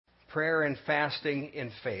prayer and fasting in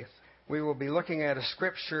faith. We will be looking at a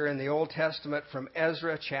scripture in the Old Testament from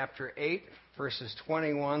Ezra chapter 8, verses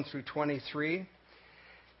 21 through 23.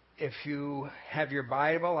 If you have your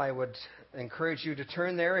Bible, I would encourage you to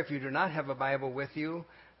turn there. If you do not have a Bible with you,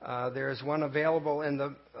 there is one available in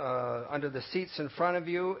the under the seats in front of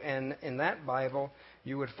you, and in that Bible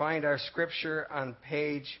you would find our scripture on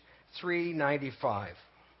page 395.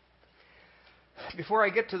 Before I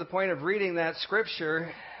get to the point of reading that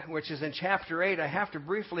scripture, which is in chapter 8, I have to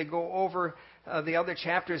briefly go over the other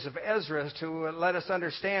chapters of Ezra to let us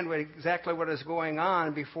understand exactly what is going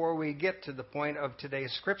on before we get to the point of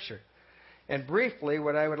today's scripture. And briefly,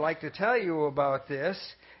 what I would like to tell you about this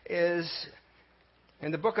is,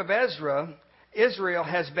 in the book of Ezra, Israel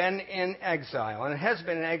has been in exile, and it has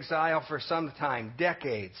been in exile for some time,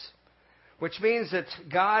 decades, which means that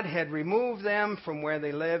God had removed them from where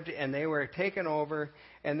they lived, and they were taken over,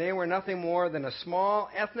 and they were nothing more than a small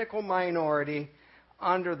ethnical minority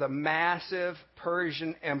under the massive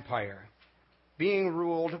Persian Empire, being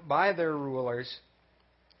ruled by their rulers.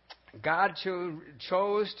 God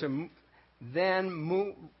chose to then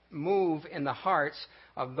move in the hearts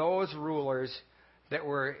of those rulers that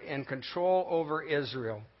were in control over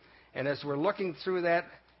Israel. And as we're looking through that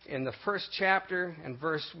in the first chapter and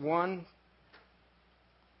verse 1,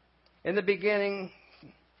 in the beginning,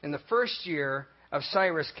 in the first year of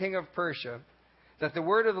Cyrus, king of Persia, that the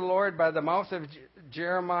word of the Lord by the mouth of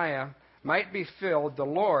Jeremiah might be filled, the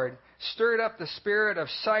Lord stirred up the spirit of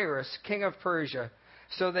Cyrus, king of Persia,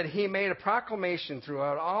 so that he made a proclamation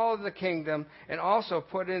throughout all of the kingdom and also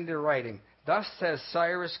put it into writing. Thus says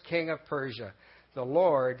Cyrus, king of Persia, the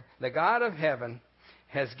Lord, the God of heaven,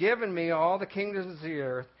 has given me all the kingdoms of the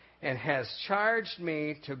earth, and has charged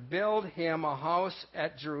me to build him a house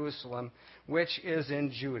at Jerusalem, which is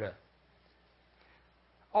in Judah.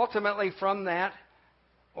 Ultimately, from that,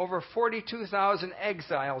 over 42,000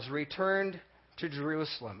 exiles returned to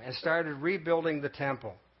Jerusalem and started rebuilding the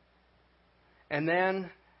temple. And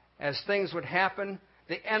then, as things would happen,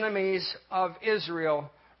 the enemies of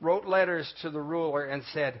Israel wrote letters to the ruler and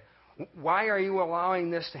said, "Why are you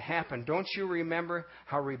allowing this to happen? Don't you remember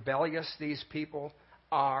how rebellious these people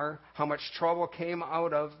are, how much trouble came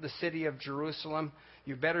out of the city of Jerusalem?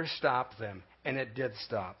 You better stop them." And it did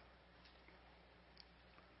stop.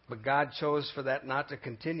 But God chose for that not to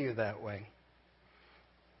continue that way,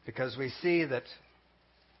 because we see that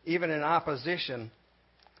even in opposition,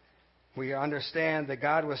 we understand that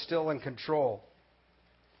God was still in control.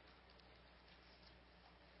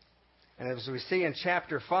 And as we see in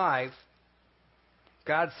chapter 5,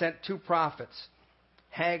 God sent two prophets,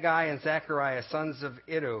 Haggai and Zechariah, sons of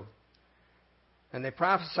Iddo. And they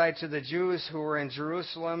prophesied to the Jews who were in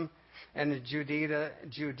Jerusalem and in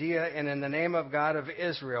Judea, and in the name of God of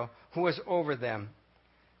Israel, who was over them.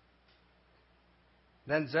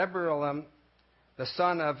 Then Zebulun, the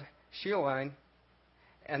son of Sheloin,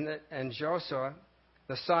 and Joshua,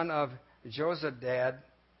 the son of Jozadak,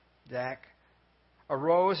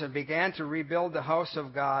 arose and began to rebuild the house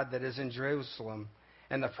of God that is in Jerusalem.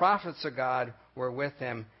 And the prophets of God were with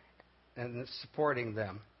them and supporting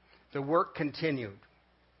them. The work continued.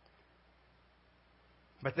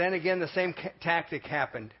 But then again, the same tactic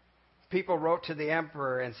happened. People wrote to the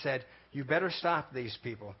emperor and said, "You better stop these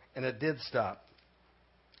people." And it did stop.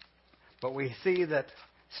 But we see that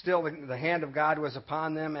still the hand of God was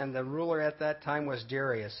upon them, and the ruler at that time was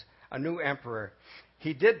Darius, a new emperor.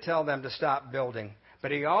 He did tell them to stop building,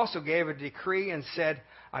 but he also gave a decree and said,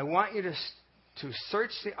 "I want you to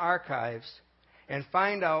search the archives and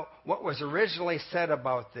find out what was originally said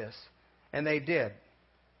about this." And they did.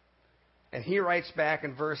 And he writes back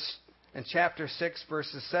in chapter 6,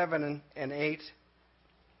 verses 7 and 8,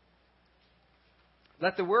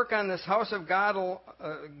 "Let the work on this house of God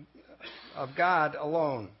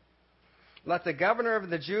alone. Let the governor of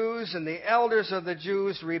the Jews and the elders of the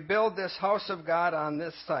Jews rebuild this house of God on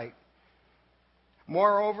this site.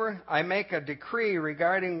 Moreover, I make a decree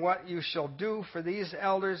regarding what you shall do for these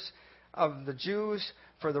elders of the Jews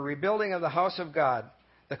for the rebuilding of the house of God.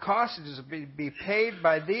 The cost is to be paid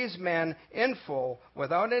by these men in full,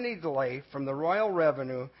 without any delay, from the royal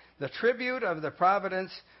revenue, the tribute of the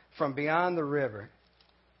province from beyond the river."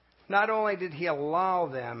 Not only did he allow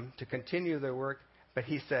them to continue their work, but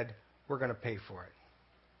he said, "We're going to pay for it."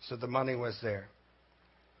 So the money was there.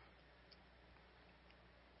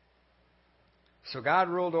 So God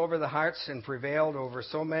ruled over the hearts and prevailed over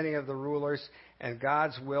so many of the rulers, and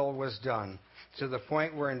God's will was done, to the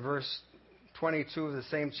point where in verse 22 of the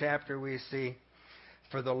same chapter we see,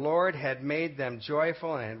 For the Lord had made them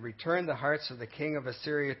joyful and had returned the hearts of the king of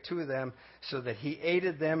Assyria to them, so that he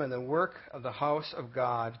aided them in the work of the house of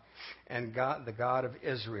God and God, the God of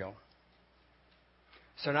Israel.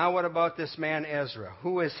 So now what about this man Ezra?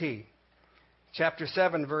 Who is he? Chapter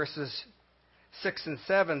 7, verses 6 and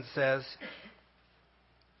 7 says,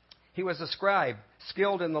 he was a scribe,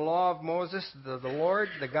 skilled in the law of Moses, the Lord,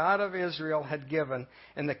 the God of Israel, had given,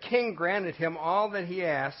 and the king granted him all that he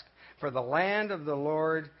asked, for the land of the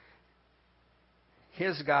Lord,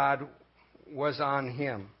 his God, was on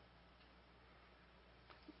him.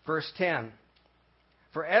 Verse 10,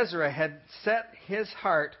 for Ezra had set his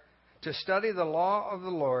heart to study the law of the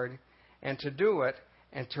Lord, and to do it,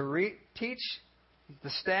 and to teach the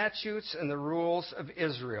statutes and the rules of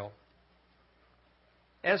Israel.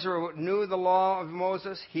 Ezra knew the law of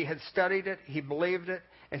Moses. He had studied it. He believed it.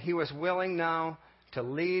 And he was willing now to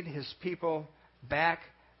lead his people back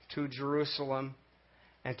to Jerusalem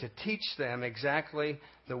and to teach them exactly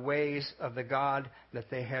the ways of the God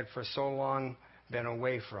that they had for so long been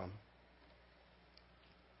away from.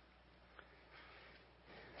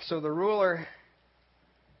 So the ruler,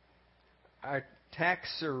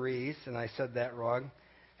 Artaxerxes, and I said that wrong,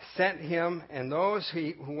 sent him and those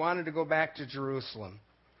who wanted to go back to Jerusalem.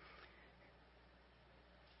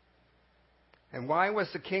 And why was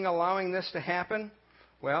the king allowing this to happen?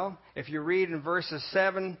 Well, if you read in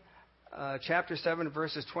chapter 7,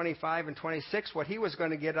 verses 25 and 26, what he was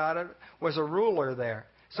going to get out of it was a ruler there,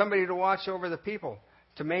 somebody to watch over the people,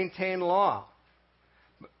 to maintain law.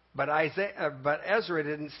 But Ezra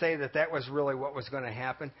didn't say that that was really what was going to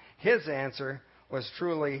happen. His answer was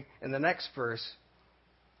truly in the next verse,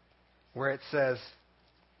 where it says,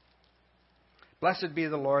 blessed be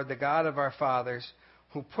the Lord, the God of our fathers,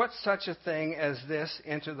 who put such a thing as this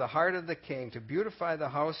into the heart of the king, to beautify the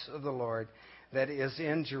house of the Lord that is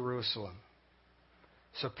in Jerusalem.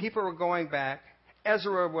 So people were going back.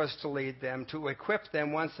 Ezra was to lead them, to equip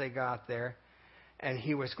them once they got there, and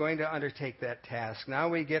he was going to undertake that task. Now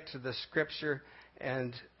we get to the scripture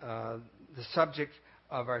and the subject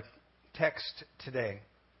of our text today.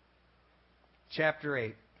 Chapter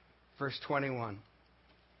 8, verse 21.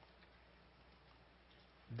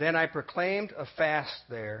 Then I proclaimed a fast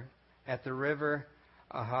there at the river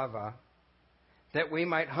Ahava, that we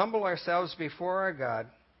might humble ourselves before our God,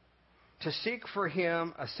 to seek for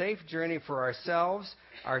him a safe journey for ourselves,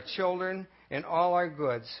 our children, and all our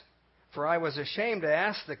goods. For I was ashamed to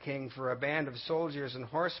ask the king for a band of soldiers and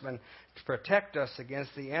horsemen to protect us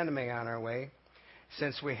against the enemy on our way,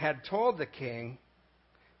 since we had told the king,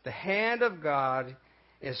 the hand of God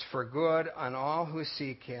is for good on all who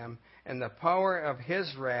seek him, and the power of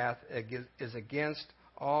his wrath is against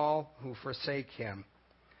all who forsake him.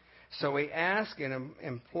 So we asked and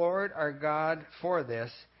implored our God for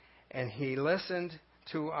this, and he listened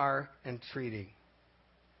to our entreaty.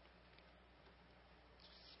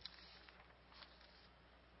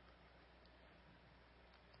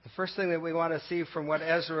 The first thing that we want to see from what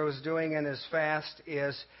Ezra was doing in his fast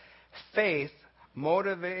is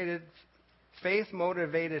faith-motivated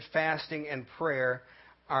fasting and prayer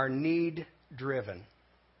are need-driven.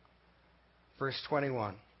 Verse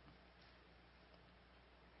 21.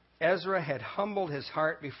 Ezra had humbled his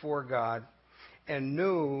heart before God and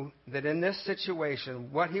knew that in this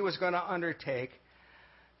situation, what he was going to undertake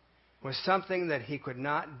was something that he could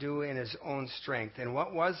not do in his own strength. And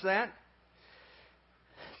what was that?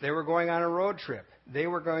 They were going on a road trip. They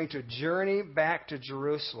were going to journey back to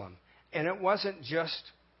Jerusalem. And it wasn't just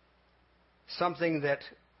something that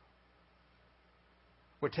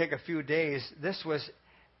would take a few days. This was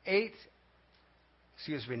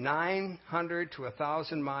 900 to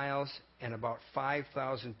 1,000 miles, and about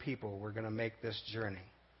 5,000 people were going to make this journey.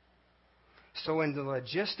 So in the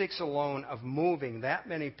logistics alone of moving that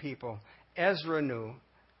many people, Ezra knew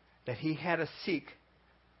that he had to seek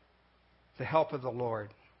the help of the Lord.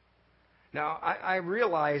 Now, I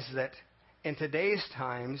realize that in today's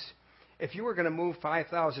times, if you were going to move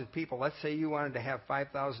 5,000 people, let's say you wanted to have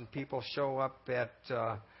 5,000 people show up at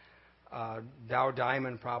Dow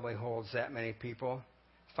Diamond probably holds that many people.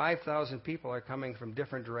 5,000 people are coming from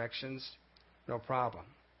different directions, no problem.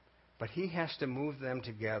 But he has to move them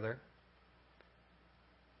together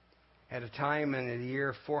at a time in the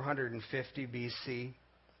year 450 BC.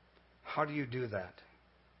 How do you do that?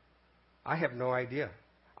 I have no idea.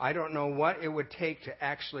 I don't know what it would take to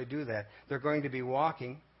actually do that. They're going to be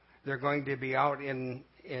walking. They're going to be out in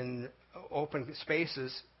open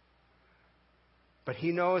spaces. But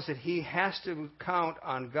he knows that he has to count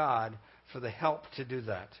on God for the help to do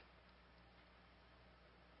that.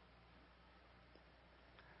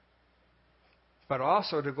 But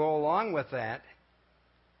also to go along with that,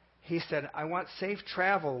 he said, I want safe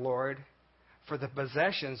travel, Lord, for the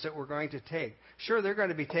possessions that we're going to take. Sure, they're going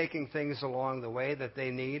to be taking things along the way that they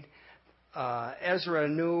need. Ezra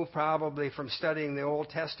knew probably from studying the Old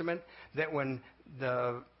Testament that when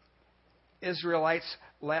the Israelites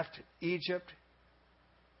left Egypt,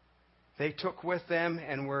 they took with them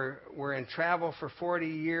and were in travel for 40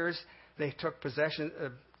 years. They took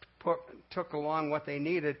took along what they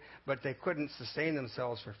needed, but they couldn't sustain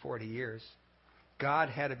themselves for 40 years. God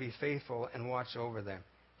had to be faithful and watch over them.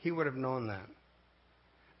 He would have known that.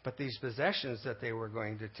 But these possessions that they were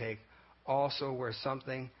going to take also were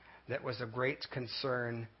something that was of great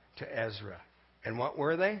concern to Ezra. And what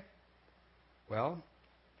were they? Well,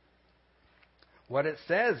 what it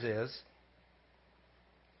says is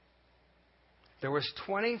there was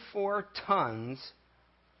 24 tons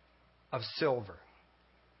of silver.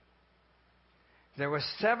 There was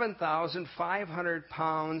 7,500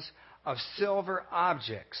 pounds of silver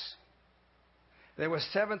objects. There was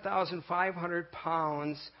 7,500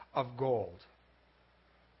 pounds of gold.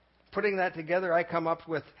 Putting that together, I come up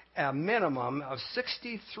with a minimum of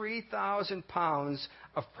 63,000 pounds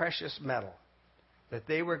of precious metal that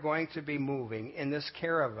they were going to be moving in this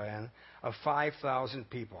caravan of 5,000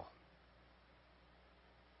 people.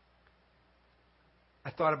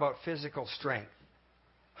 I thought about physical strength.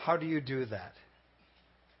 How do you do that?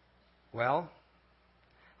 Well,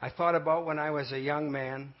 I thought about when I was a young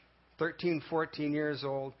man, 13, 14 years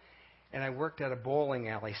old, and I worked at a bowling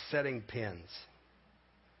alley setting pins.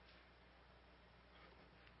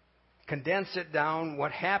 Condense it down,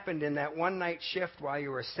 what happened in that one night shift while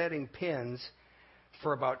you were setting pins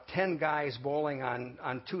for about 10 guys bowling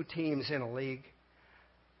on two teams in a league,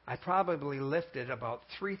 I probably lifted about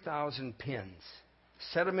 3,000 pins,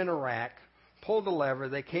 set them in a rack, pulled the lever,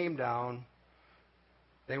 they came down,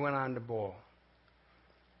 they went on to bowl.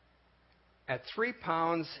 At 3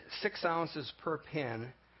 pounds, 6 ounces per pin,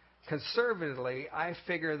 conservatively, I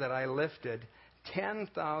figure that I lifted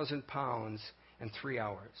 10,000 pounds in 3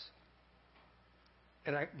 hours.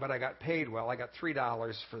 But I got paid well. I got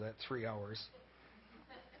 $3 for that 3 hours.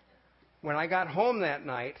 When I got home that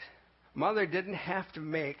night, Mother didn't have to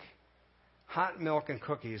make hot milk and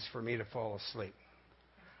cookies for me to fall asleep.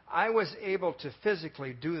 I was able to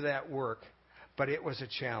physically do that work, but it was a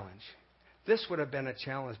challenge. This would have been a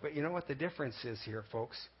challenge, but you know what the difference is here,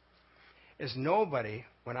 folks? Is nobody,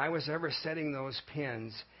 when I was ever setting those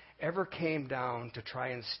pins, ever came down to try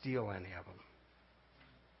and steal any of them.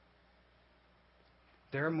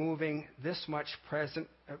 They're moving this much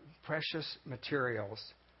precious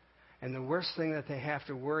materials. And the worst thing that they have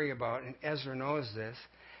to worry about, and Ezra knows this,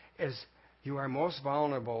 is you are most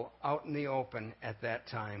vulnerable out in the open at that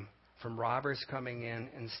time from robbers coming in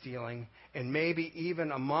and stealing, and maybe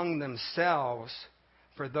even among themselves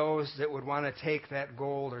for those that would want to take that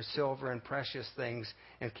gold or silver and precious things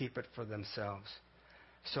and keep it for themselves.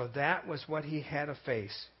 So that was what he had to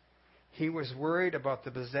face. He was worried about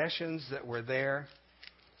the possessions that were there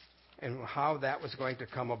and how that was going to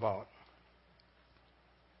come about.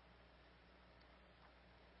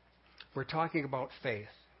 We're talking about faith.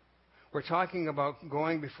 We're talking about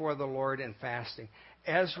going before the Lord and fasting.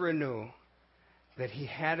 Ezra knew that he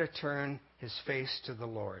had to turn his face to the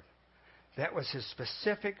Lord. That was his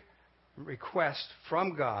specific request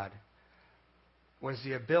from God, was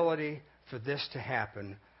the ability for this to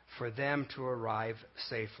happen, for them to arrive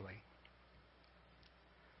safely.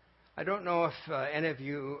 I don't know if any of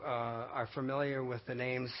you are familiar with the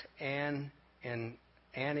names Annie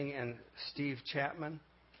and Steve Chapman.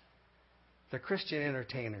 They're Christian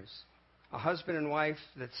entertainers. A husband and wife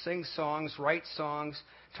that sing songs, write songs,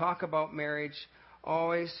 talk about marriage,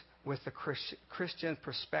 always with the Christian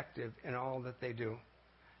perspective in all that they do.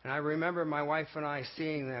 And I remember my wife and I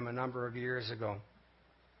seeing them a number of years ago.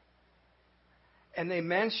 And they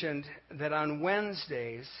mentioned that on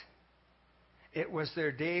Wednesdays, it was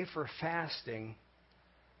their day for fasting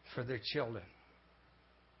for their children.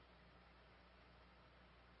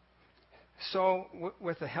 So,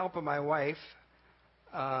 with the help of my wife,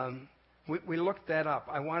 we looked that up.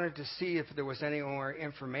 I wanted to see if there was any more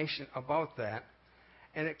information about that.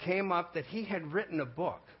 And it came up that he had written a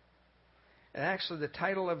book. And actually, the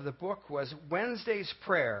title of the book was Wednesday's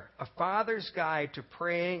Prayer, A Father's Guide to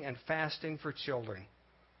Praying and Fasting for Children.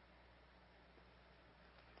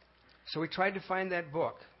 So we tried to find that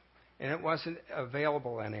book, and it wasn't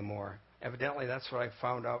available anymore. Evidently, that's what I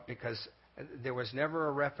found out, because there was never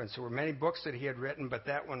a reference. There were many books that he had written, but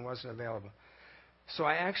that one wasn't available. So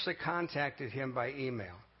I actually contacted him by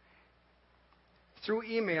email. Through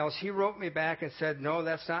emails, he wrote me back and said, no,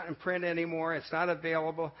 that's not in print anymore. It's not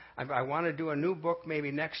available. I want to do a new book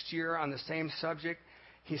maybe next year on the same subject.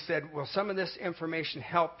 he said, will some of this information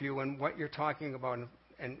help you in what you're talking about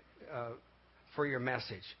and for your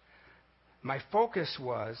message? My focus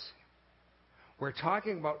was, we're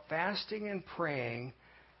talking about fasting and praying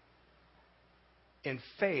in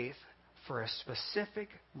faith for a specific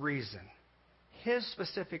reason. His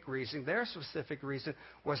specific reason, their specific reason,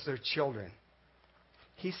 was their children.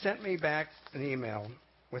 He sent me back an email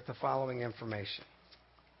with the following information.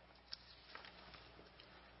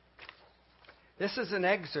 This is an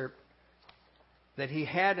excerpt that he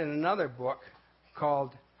had in another book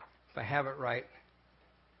called, if I have it right,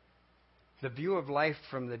 The View of Life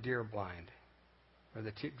from the Deer Blind, or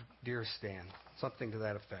the Deer Stand, something to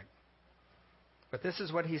that effect. But this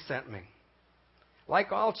is what he sent me.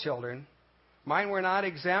 Like all children, mine were not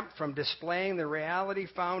exempt from displaying the reality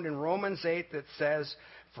found in Romans 8 that says,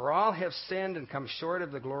 "For all have sinned and come short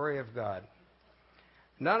of the glory of God."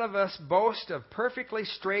 None of us boast of perfectly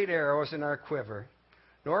straight arrows in our quiver,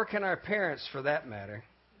 nor can our parents for that matter.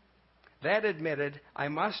 That admitted, I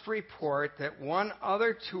must report that one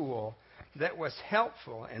other tool that was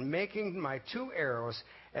helpful in making my 2 arrows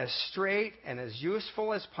as straight and as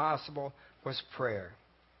useful as possible was prayer.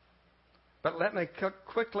 But let me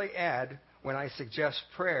quickly add, when I suggest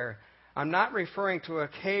prayer, I'm not referring to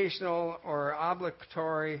occasional or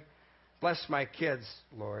obligatory, bless my kids,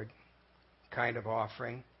 Lord, kind of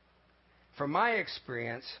offering. From my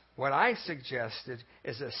experience, what I suggested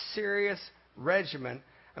is a serious regimen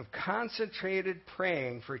of concentrated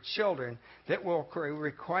praying for children that will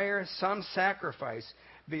require some sacrifice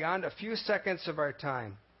beyond a few seconds of our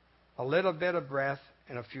time, a little bit of breath,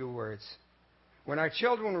 and a few words. When our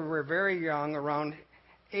children were very young, around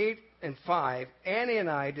 8 and 5, Annie and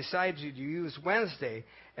I decided to use Wednesday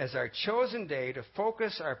as our chosen day to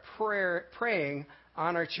focus our praying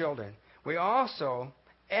on our children. We also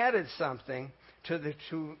added something to the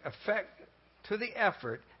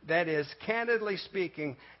effort that is, candidly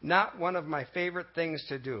speaking, not one of my favorite things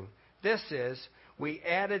to do. This is, we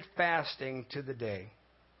added fasting to the day.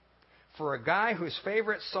 For a guy whose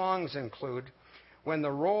favorite songs include "When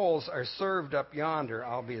the Rolls Are Served Up Yonder,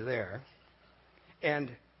 I'll Be There,"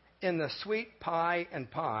 and "In the Sweet Pie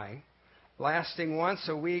and Pie," fasting once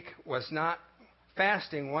a week was not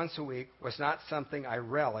something I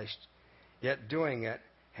relished, yet doing it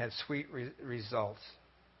had sweet results.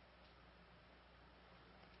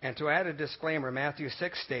 And to add a disclaimer, Matthew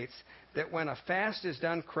 6 states that when a fast is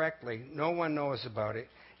done correctly, no one knows about it,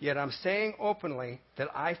 yet I'm saying openly that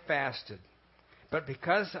I fasted. But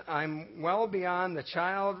because I'm well beyond the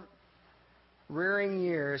child-rearing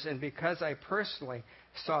years, and because I personally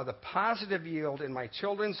saw the positive yield in my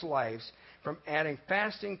children's lives from adding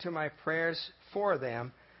fasting to my prayers for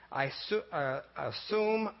them, I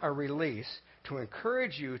assume a release to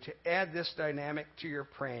encourage you to add this dynamic to your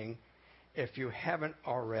praying if you haven't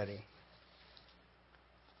already.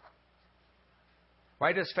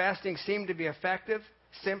 Why does fasting seem to be effective?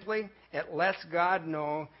 Simply, it lets God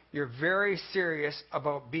know you're very serious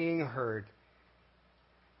about being heard.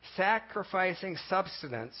 Sacrificing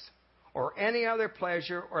substance or any other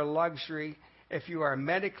pleasure or luxury if you are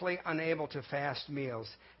medically unable to fast meals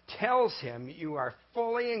tells him you are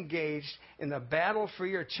fully engaged in the battle for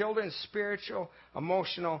your children's spiritual,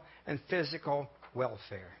 emotional, and physical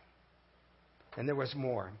welfare. And there was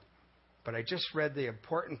more. But I just read the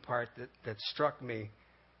important part that struck me,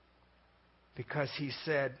 because he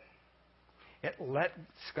said, it lets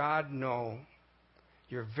God know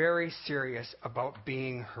you're very serious about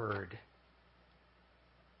being heard.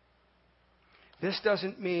 This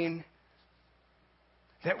doesn't mean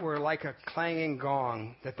that we're like a clanging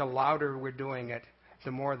gong, that the louder we're doing it,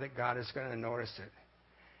 the more that God is going to notice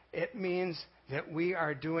it. It means that we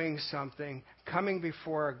are doing something, coming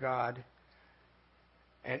before God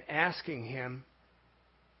and asking Him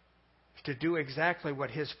to do exactly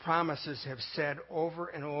what His promises have said over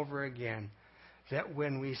and over again, that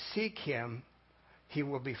when we seek Him, He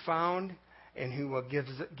will be found and He will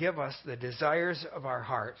give us the desires of our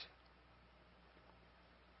heart.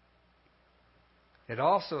 It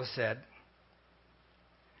also said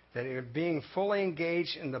that in being fully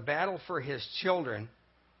engaged in the battle for His children,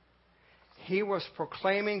 he was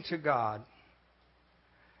proclaiming to God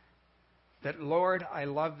that, Lord, I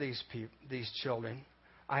love these children.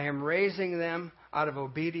 I am raising them out of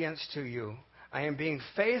obedience to you. I am being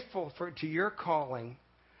faithful to your calling,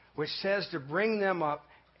 which says to bring them up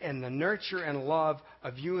in the nurture and love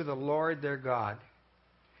of you, the Lord their God.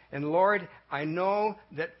 And Lord, I know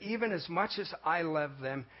that even as much as I love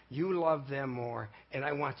them, you love them more, and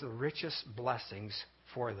I want the richest blessings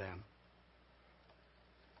for them.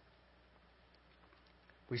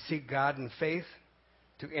 We seek God in faith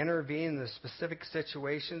to intervene in the specific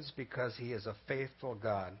situations because He is a faithful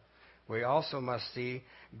God. We also must see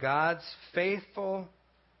God's faithful,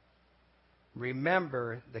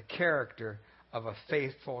 remember the character of a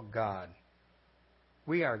faithful God.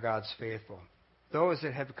 We are God's faithful. Those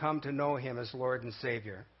that have come to know Him as Lord and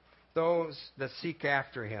Savior. Those that seek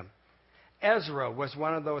after Him. Ezra was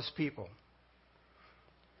one of those people.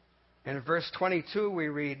 And in verse 22 we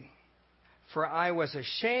read, "For I was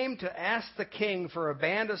ashamed to ask the king for a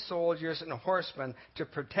band of soldiers and horsemen to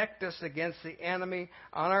protect us against the enemy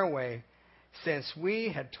on our way, since we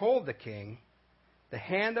had told the king, the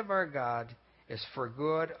hand of our God is for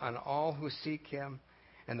good on all who seek Him,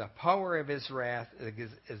 and the power of His wrath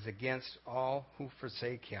is against all who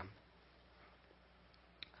forsake Him."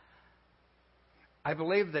 I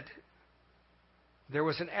believe that there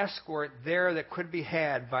was an escort there that could be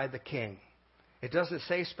had by the king. It doesn't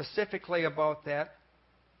say specifically about that,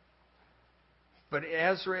 but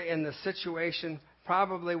Ezra in the situation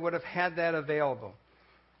probably would have had that available.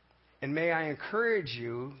 And may I encourage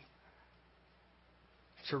you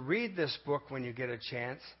to read this book when you get a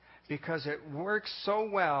chance, because it works so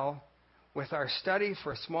well with our study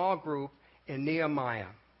for a small group in Nehemiah.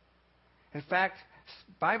 In fact,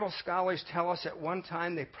 Bible scholars tell us at one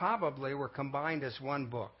time they probably were combined as one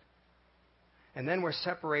book. And then were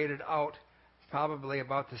separated out probably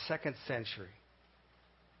about the 2nd century.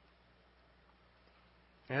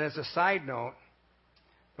 And as a side note,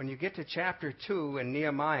 when you get to chapter 2 in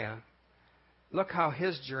Nehemiah, look how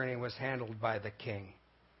his journey was handled by the king.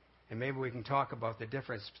 And maybe we can talk about the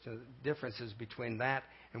differences between that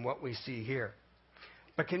and what we see here.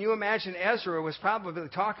 But can you imagine Ezra was probably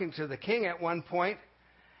talking to the king at one point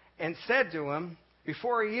and said to him,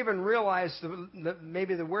 before he even realized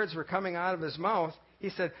maybe the words were coming out of his mouth, he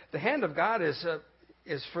said, "The hand of God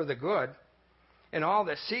is for the good and all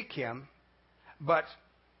that seek Him, but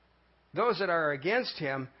those that are against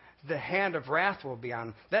Him, the hand of wrath will be on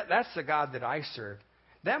them." That's the God that I serve.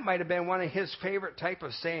 That might have been one of his favorite type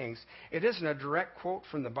of sayings. It isn't a direct quote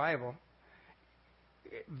from the Bible.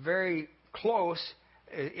 Very close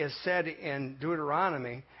is said in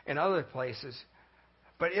Deuteronomy and other places.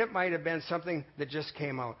 But it might have been something that just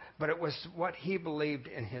came out. But it was what he believed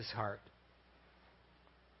in his heart.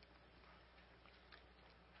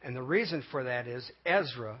 And the reason for that is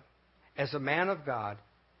Ezra, as a man of God,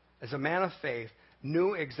 as a man of faith,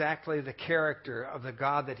 knew exactly the character of the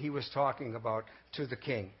God that he was talking about to the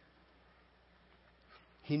king.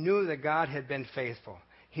 He knew that God had been faithful.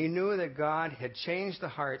 He knew that God had changed the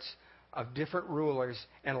hearts of different rulers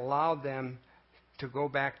and allowed them to go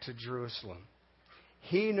back to Jerusalem.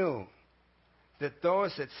 He knew that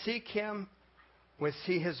those that seek Him would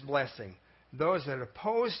see His blessing. Those that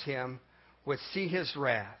opposed Him would see His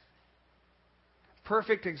wrath.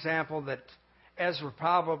 Perfect example that Ezra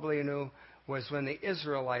probably knew was when the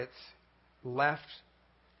Israelites left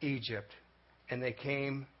Egypt and they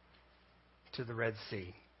came to the Red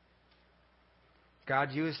Sea.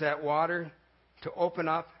 God used that water to open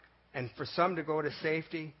up and for some to go to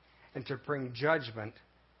safety and to bring judgment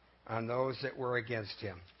on those that were against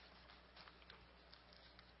Him.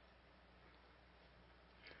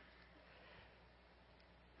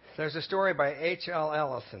 There's a story by H.L.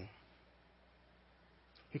 Ellison.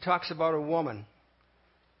 He talks about a woman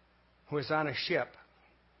who was on a ship,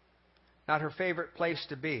 not her favorite place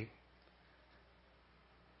to be.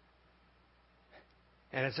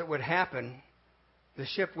 And as it would happen, the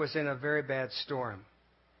ship was in a very bad storm.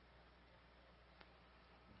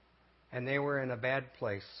 And they were in a bad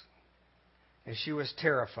place. And she was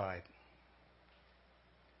terrified.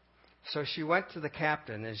 So she went to the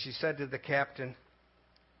captain and she said to the captain,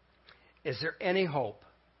 "Is there any hope?"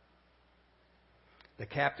 The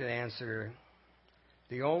captain answered her,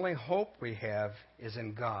 "The only hope we have is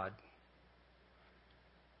in God."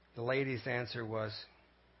 The lady's answer was,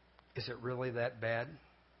 "Is it really that bad?"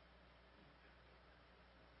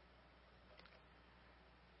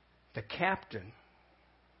 The captain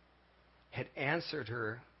had answered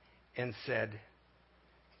her and said,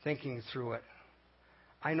 thinking through it,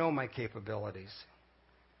 "I know my capabilities.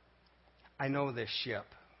 I know this ship.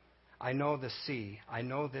 I know the sea. I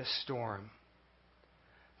know this storm.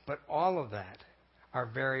 But all of that are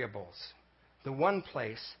variables. The one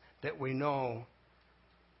place that we know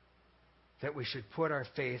that we should put our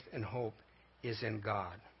faith and hope is in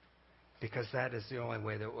God, because that is the only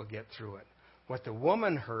way that we'll get through it." What the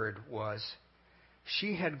woman heard was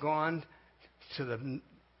she had gone to the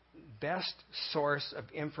best source of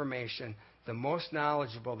information, the most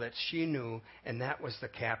knowledgeable that she knew, and that was the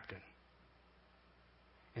captain.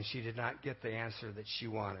 And she did not get the answer that she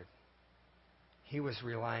wanted. He was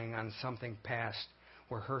relying on something past,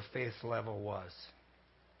 where her faith level was.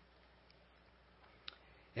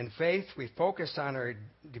 In faith, we focus on our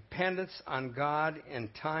dependence on God in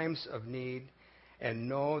times of need and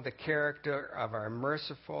know the character of our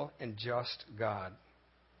merciful and just God.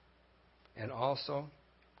 And also,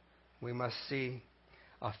 we must see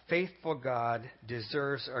a faithful God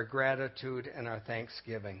deserves our gratitude and our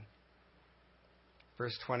thanksgiving.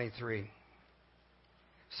 Verse 23.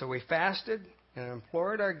 So we fasted and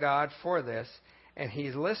implored our God for this, and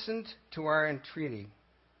he listened to our entreaty.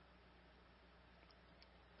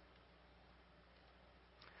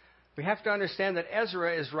 We have to understand that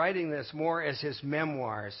Ezra is writing this more as his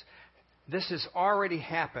memoirs. This has already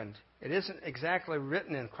happened. It isn't exactly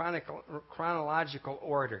written in chronological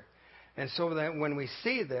order. And so that when we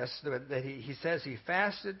see this, that he says he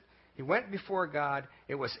fasted, he went before God,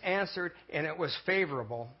 it was answered, and it was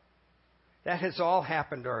favorable. That has all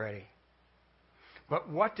happened already. But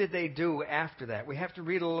what did they do after that? We have to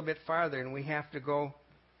read a little bit farther, and we have to go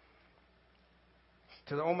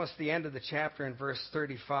to almost the end of the chapter in verse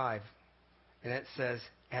 35. And it says,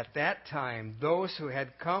 at that time, those who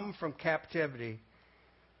had come from captivity,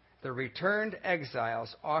 the returned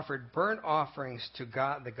exiles, offered burnt offerings to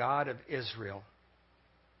God, the God of Israel.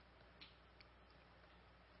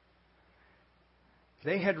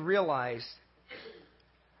 They had realized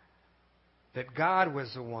that God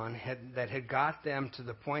was the one that had got them to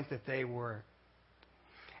the point that they were.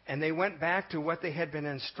 And they went back to what they had been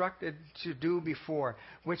instructed to do before,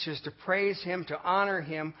 which is to praise Him, to honor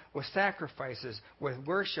Him with sacrifices, with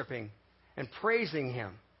worshiping and praising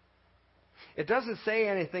Him. It doesn't say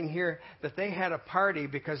anything here that they had a party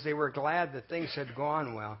because they were glad that things had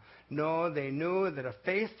gone well. No, they knew that a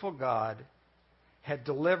faithful God had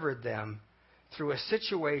delivered them through a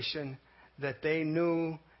situation that they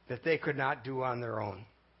knew that they could not do on their own.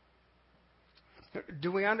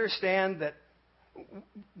 Do we understand that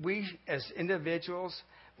we as individuals,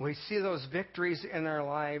 we see those victories in our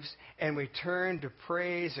lives and we turn to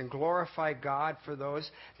praise and glorify God for those,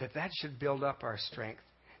 that should build up our strength.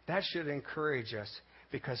 That should encourage us,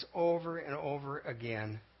 because over and over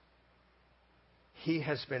again, He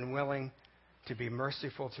has been willing to be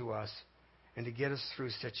merciful to us and to get us through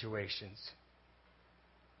situations.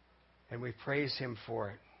 And we praise Him for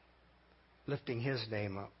it, lifting His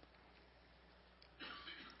name up.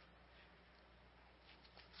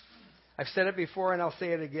 I've said it before and I'll say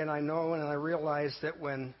it again. I know and I realize that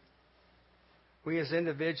when we as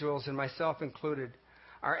individuals, and myself included,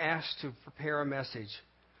 are asked to prepare a message,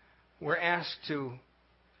 we're asked to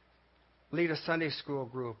lead a Sunday school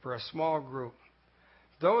group or a small group.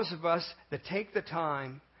 Those of us that take the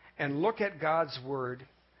time and look at God's Word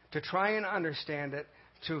to try and understand it,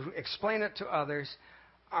 to explain it to others,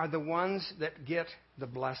 are the ones that get the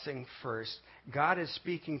blessing first. God is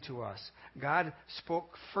speaking to us. God spoke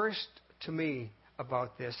first to me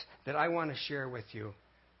about this that I want to share with you.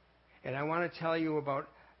 And I want to tell you about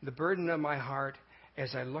the burden of my heart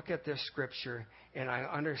as I look at this scripture and I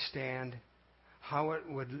understand how it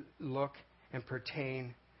would look and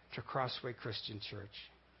pertain to Crossway Christian Church.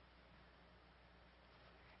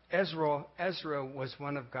 Ezra was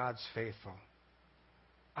one of God's faithful.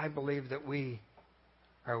 I believe that we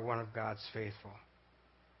are one of God's faithful.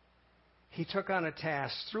 He took on a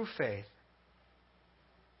task through faith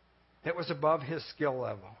that was above his skill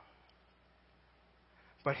level.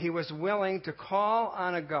 But he was willing to call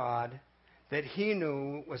on a God that he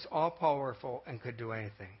knew was all-powerful and could do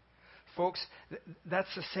anything. Folks,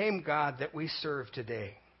 that's the same God that we serve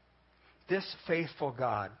today. This faithful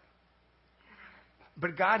God.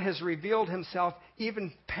 But God has revealed Himself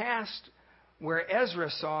even past where Ezra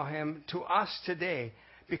saw Him to us today,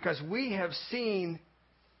 because we have seen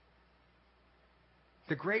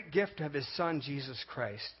the great gift of His Son, Jesus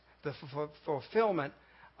Christ, the fulfillment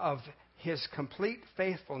of His complete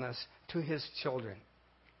faithfulness to His children.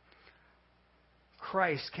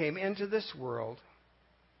 Christ came into this world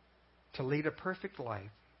to lead a perfect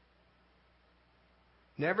life,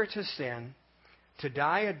 never to sin, to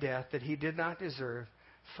die a death that He did not deserve,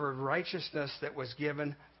 for righteousness that was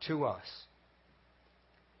given to us.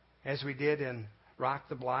 As we did in Rock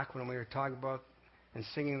the Block when we were talking about and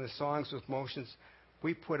singing the songs with motions,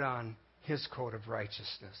 we put on His coat of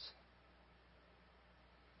righteousness.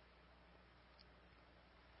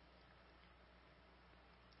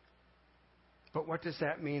 But what does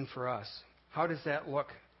that mean for us? How does that look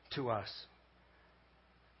to us?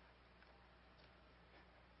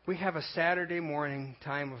 We have a Saturday morning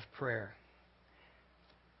time of prayer.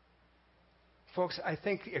 Folks, I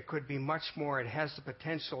think it could be much more. It has the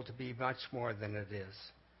potential to be much more than it is.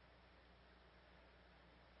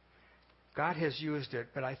 God has used it,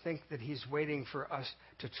 but I think that He's waiting for us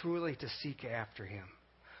to truly to seek after Him.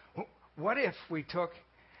 What if we took,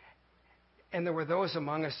 and there were those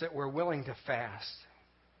among us that were willing to fast,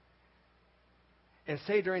 and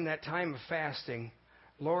say during that time of fasting,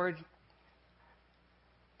 Lord,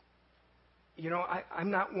 I'm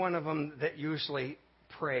not one of them that usually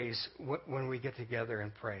prays when we get together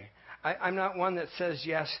and pray. I'm not one that says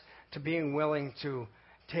yes to being willing to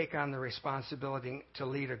take on the responsibility to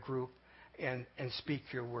lead a group and speak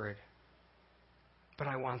your word. But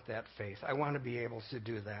I want that faith. I want to be able to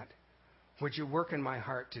do that. Would you work in my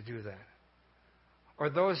heart to do that? Or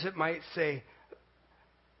those that might say,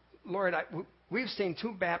 Lord, we've seen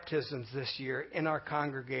 2 baptisms this year in our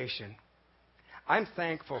congregation. I'm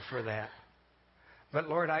thankful for that. But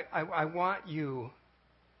Lord, I want you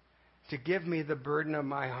to give me the burden of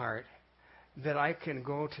my heart that I can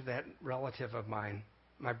go to that relative of mine,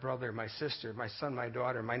 my brother, my sister, my son, my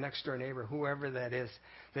daughter, my next door neighbor, whoever that is,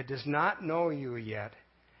 that does not know you yet,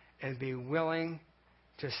 and be willing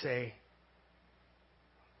to say,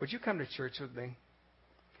 would you come to church with me?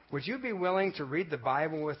 Would you be willing to read the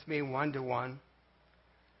Bible with me 1-to-1?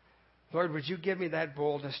 Lord, would you give me that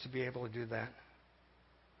boldness to be able to do that?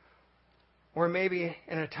 Or maybe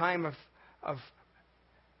in a time of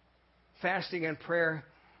fasting and prayer,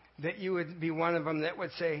 that you would be one of them that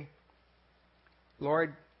would say,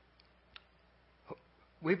 Lord,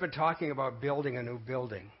 we've been talking about building a new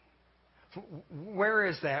building. Where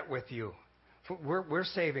is that with you? We're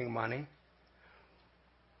saving money.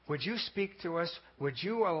 Would you speak to us? Would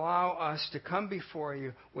you allow us to come before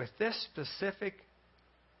you with this specific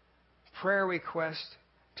prayer request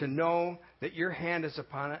to know that your hand is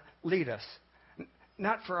upon it? Lead us.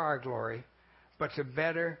 Not for our glory, but to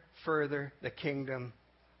better further the kingdom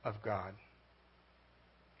of God.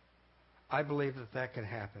 I believe that that can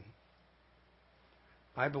happen.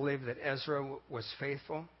 I believe that Ezra was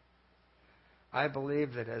faithful. I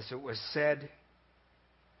believe that, as it was said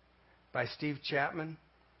by Steve Chapman,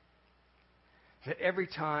 that every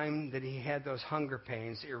time that he had those hunger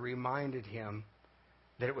pains, it reminded him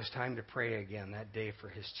that it was time to pray again that day for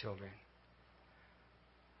his children.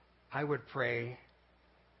 I would pray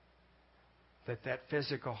that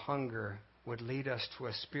physical hunger would lead us to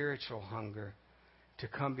a spiritual hunger to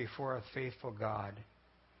come before a faithful God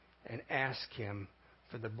and ask Him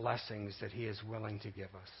for the blessings that He is willing to give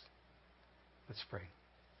us. Let's pray.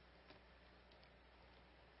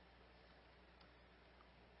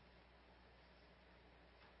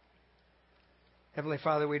 Heavenly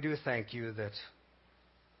Father, we do thank you that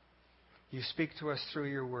you speak to us through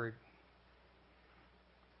your word,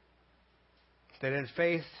 that in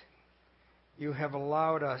faith you have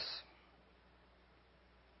allowed us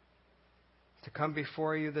to come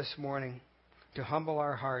before you this morning, to humble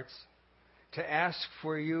our hearts, to ask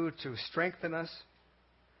for you to strengthen us,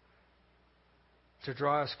 to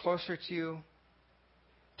draw us closer to you,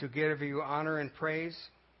 to give you honor and praise.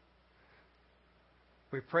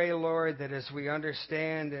 We pray, Lord, that as we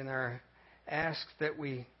understand and are asked that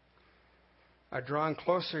we are drawn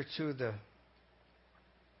closer to the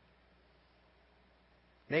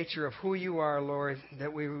nature of who you are, Lord,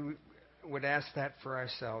 that we would ask that for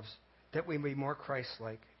ourselves, that we be more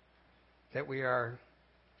Christ-like, that we are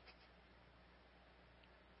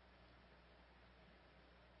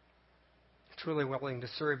truly willing to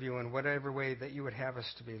serve you in whatever way that you would have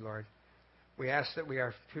us to be, Lord. We ask that we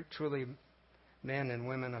are truly men and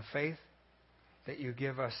women of faith, that you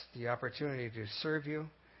give us the opportunity to serve you,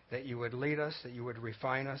 that you would lead us, that you would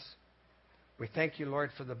refine us. We thank you,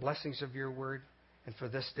 Lord, for the blessings of your word and for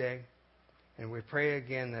this day. And we pray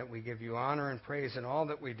again that we give you honor and praise in all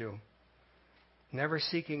that we do, never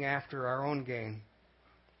seeking after our own gain,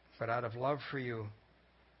 but out of love for you,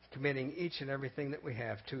 committing each and everything that we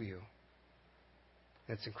have to you.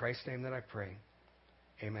 It's in Christ's name that I pray.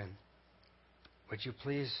 Amen. Would you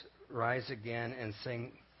please rise again and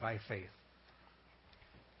sing By Faith?